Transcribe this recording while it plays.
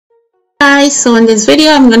Guys, so in this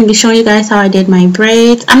video I'm going to be showing you guys how I did my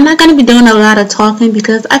braids. I'm not going to be doing a lot of talking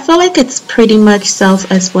because I feel like it's pretty much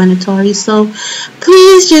self-explanatory, so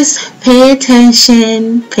please just pay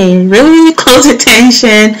attention, pay really close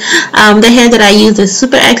attention. The hair that I use is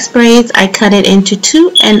Super X braids. I cut it into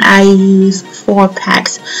two and I use 4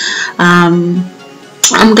 packs.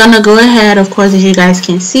 I'm gonna go ahead, of course, as you guys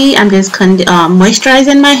can see, I'm just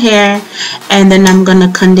moisturizing my hair, and then I'm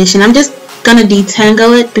gonna condition. I'm just gonna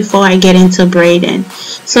detangle it before I get into braiding.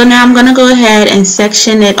 So now I'm gonna go ahead and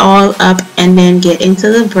section it all up and then get into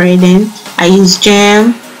the braiding. I use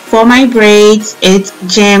jam for my braids. It's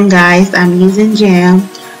jam, guys. I'm using jam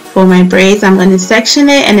for my braids. I'm gonna section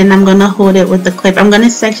it and then I'm gonna hold it with the clip. I'm gonna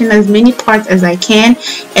section as many parts as I can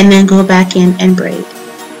and then go back in and braid.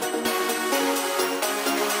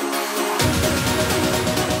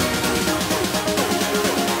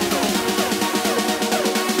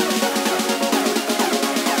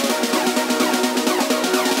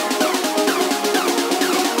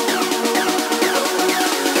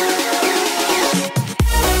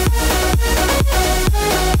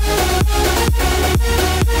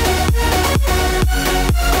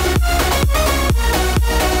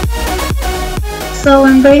 So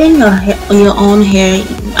when braiding your own hair,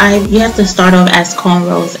 you have to start off as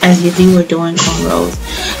cornrows, as if you were doing cornrows.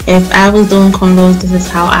 If I was doing cornrows, this is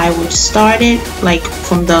how I would start it, like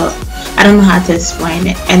from the, I don't know how to explain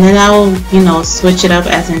it, and then I will, switch it up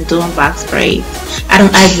as in doing box braids. I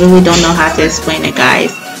really don't know how to explain it,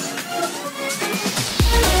 guys.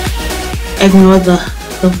 Ignore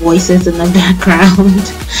the voices in the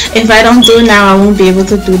background. If I don't do it now, I won't be able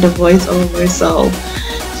to do the voiceover, so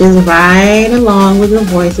just ride along with the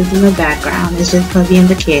voices in the background. It's just Hubby and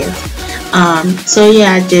the kids. So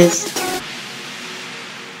yeah, just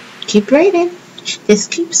keep braiding. Just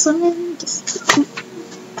keep swimming. Just keep.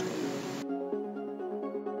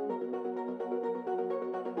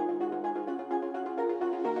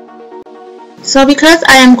 So because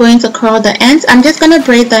I am going to curl the ends, I'm just going to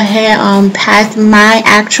braid the hair past my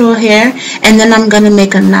actual hair, and then I'm going to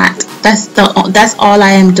make a knot. That's all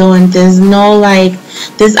I am doing. There's no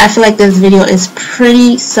this. I feel like this video is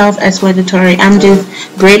pretty self-explanatory. I'm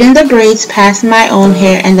just braiding the braids past my own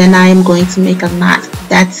hair and then I am going to make a knot.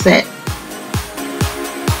 That's it.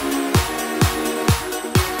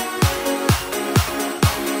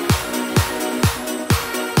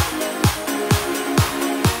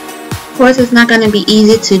 Of course, it's not going to be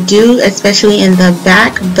easy to do, especially in the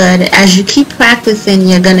back, but as you keep practicing,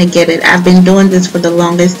 you're going to get it. I've been doing this for the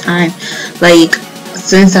longest time,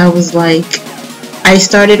 since I was I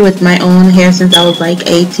started with my own hair since I was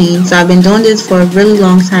 18, so I've been doing this for a really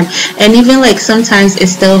long time, and even sometimes it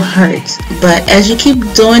still hurts, but as you keep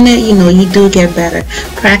doing it, you do get better.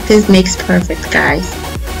 Practice makes perfect, guys.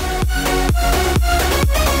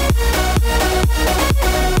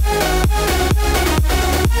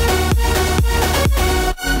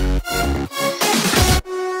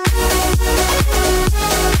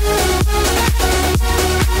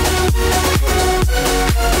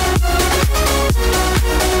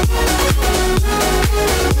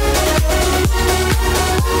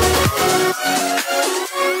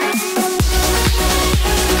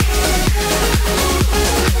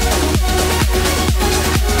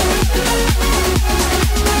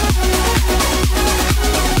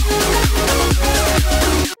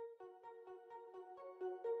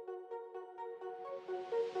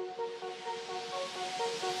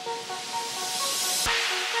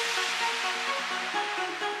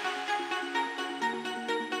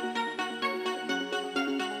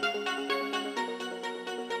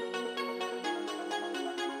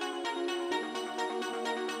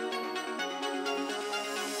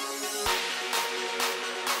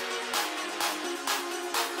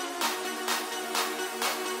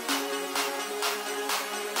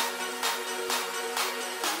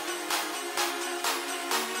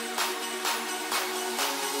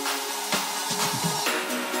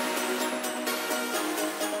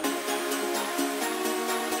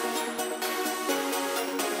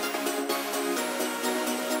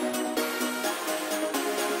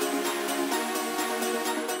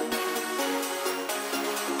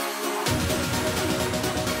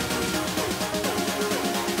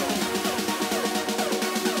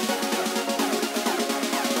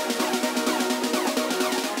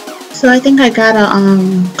 So I think I got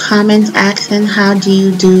a comment asking how do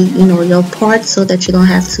you do your parts so that you don't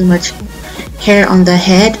have too much hair on the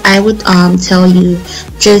head, I would tell you,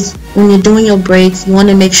 just when you're doing your braids, you want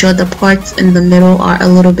to make sure the parts in the middle are a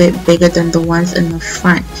little bit bigger than the ones in the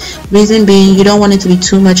front. Reason being, you don't want it to be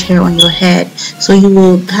too much hair on your head, so you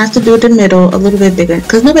will have to do the middle a little bit bigger,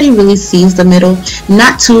 because nobody really sees the middle.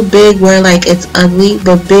 Not too big where like it's ugly,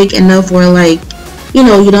 but big enough where like, you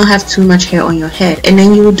know, you don't have too much hair on your head. And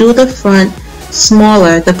then you will do the front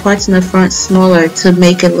smaller, the parts in the front smaller, to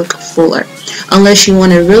make it look fuller. Unless you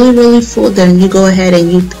want it really full, then you go ahead and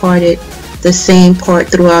you part it the same part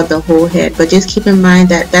throughout the whole head. But just keep in mind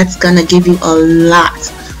that that's gonna give you a lot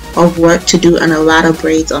of work to do and a lot of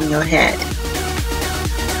braids on your head.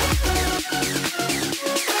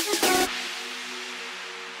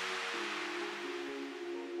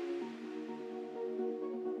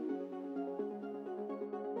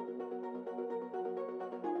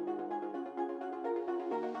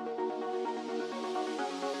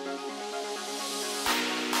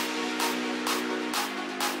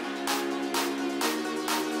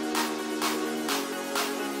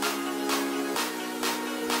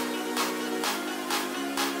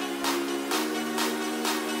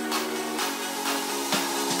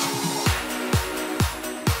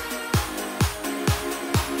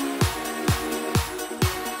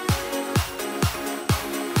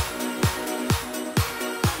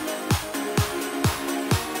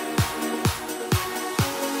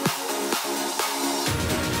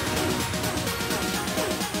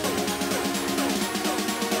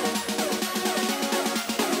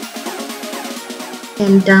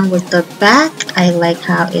 I'm done with the back. I like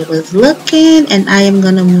how it was looking, and I am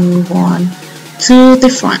gonna move on to the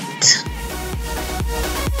front.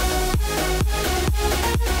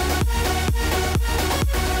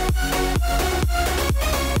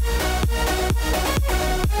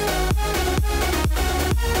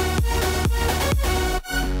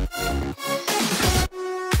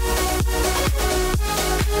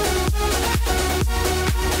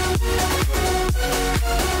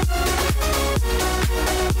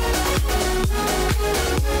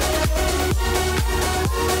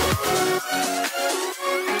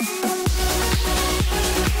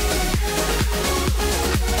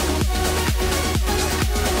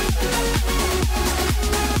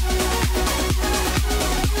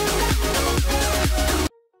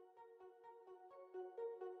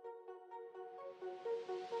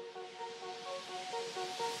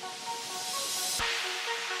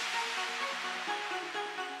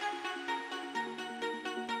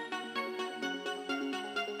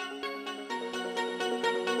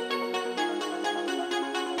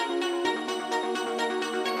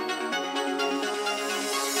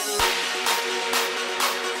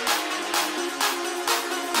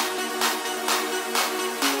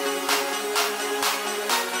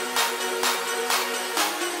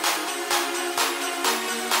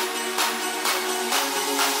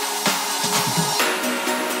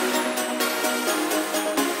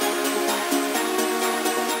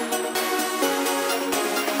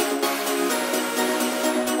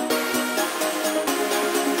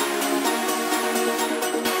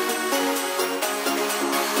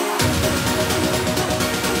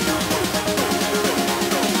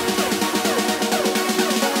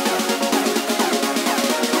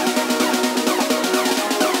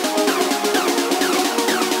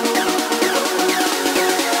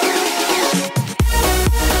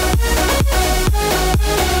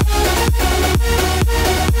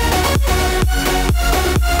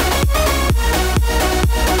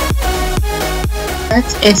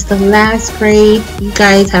 That is the last braid. You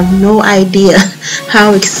guys have no idea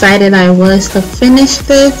how excited I was to finish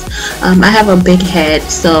this. I have a big head,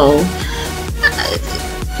 so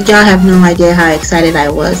y'all have no idea how excited I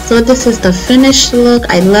was. So this is the finished look.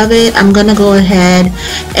 I love it. I'm gonna go ahead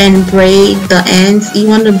and braid the ends. You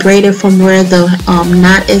want to braid it from where the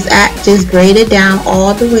knot is at. Just braid it down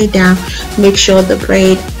all the way down. Make sure the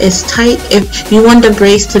braid is tight. If you want the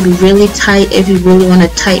braids to be really tight, if you really want a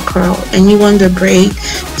tight curl, and you want the braid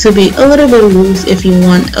to be a little bit loose if you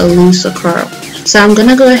want a looser curl. So I'm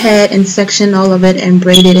gonna go ahead and section all of it and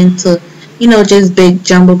braid it into, you know, just big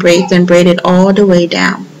jumbo braids, and braid it all the way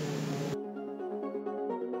down.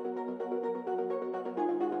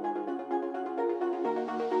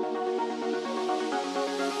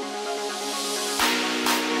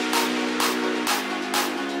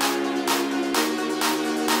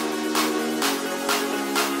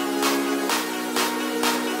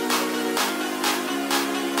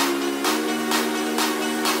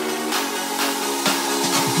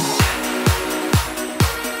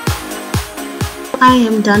 I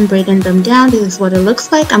am done braiding them down. This is what it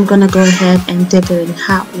looks like. I'm gonna go ahead and dip it in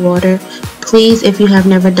hot water, Please, if you have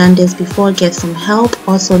never done this before, get some help.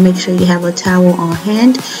 Also, make sure you have a towel on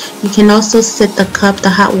hand. You can also sit the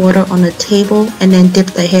hot water on a table and then dip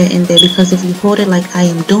the hair in there, because if you hold it like I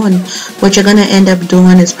am doing, what you're gonna end up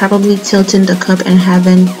doing is probably tilting the cup and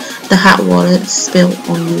having the hot water spill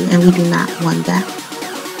on you, and we do not want that.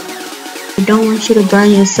 I don't want you to burn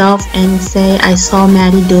yourself and say I saw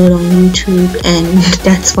Maddie do it on YouTube and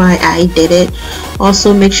that's why I did it.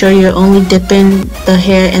 Also, make sure you're only dipping the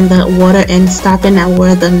hair in the water and stopping at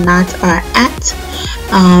where the knots are at,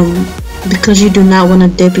 because you do not want to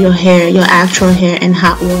dip your actual hair in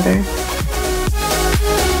hot water.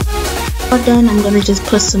 All done, I'm gonna just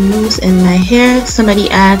put some mousse in my hair. Somebody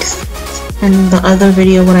asked in the other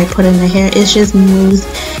video what I put in the hair. It's just mousse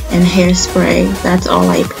and hairspray. That's all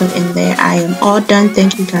I put in there. I am all done.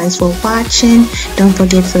 Thank you guys for watching. Don't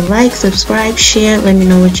forget to like, subscribe, share. Let me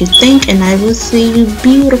know what you think, and I will see you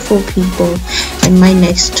beautiful people in my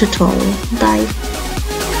next tutorial. Bye.